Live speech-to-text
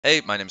Hey,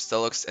 my name is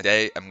Stelux, and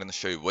today I'm going to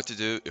show you what to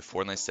do if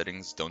Fortnite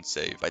settings don't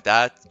save. By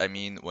that, I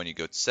mean when you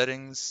go to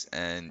settings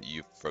and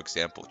you, for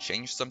example,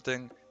 change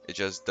something, it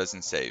just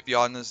doesn't save. To be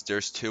honest,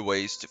 there's two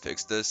ways to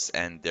fix this,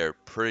 and they're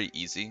pretty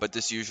easy, but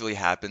this usually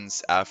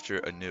happens after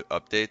a new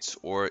update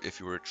or if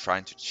you were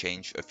trying to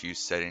change a few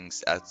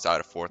settings outside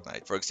of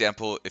Fortnite. For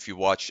example, if you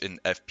watch an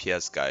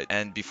FPS guide.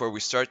 And before we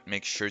start,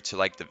 make sure to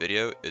like the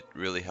video, it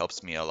really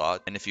helps me a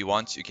lot. And if you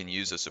want, you can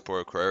use a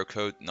support creator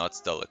code, not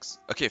Stelux.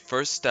 Okay,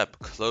 first step,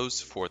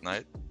 close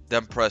Fortnite,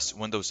 then press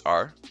Windows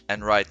R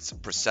and write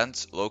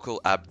percent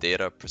local app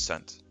data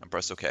percent and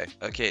press OK.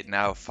 Okay,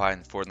 now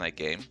find Fortnite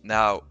game.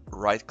 Now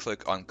right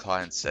click on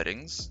client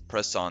settings,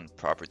 press on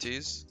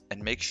properties,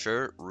 and make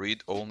sure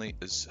read only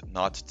is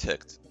not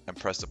ticked and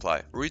press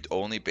apply. Read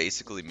only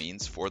basically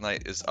means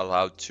Fortnite is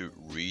allowed to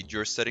read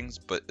your settings,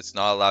 but it's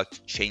not allowed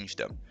to change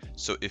them.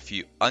 So if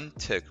you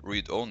untick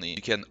read only,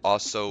 you can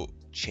also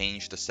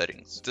change the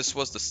settings. This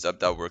was the step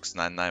that works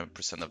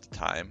 99% of the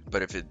time,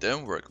 but if it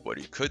didn't work, what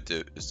you could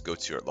do is go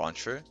to your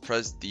launcher,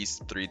 press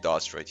these three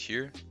dots right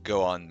here,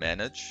 go on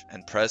manage,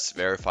 and press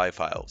verify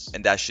files.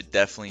 And that should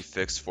definitely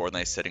fix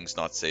Fortnite settings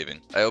not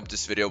saving. I hope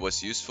this video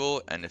was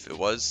useful, and if it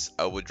was,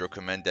 I would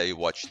recommend that you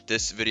watch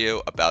this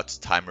video about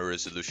timer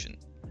resolution.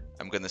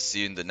 I'm gonna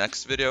see you in the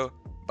next video.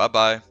 Bye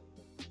bye.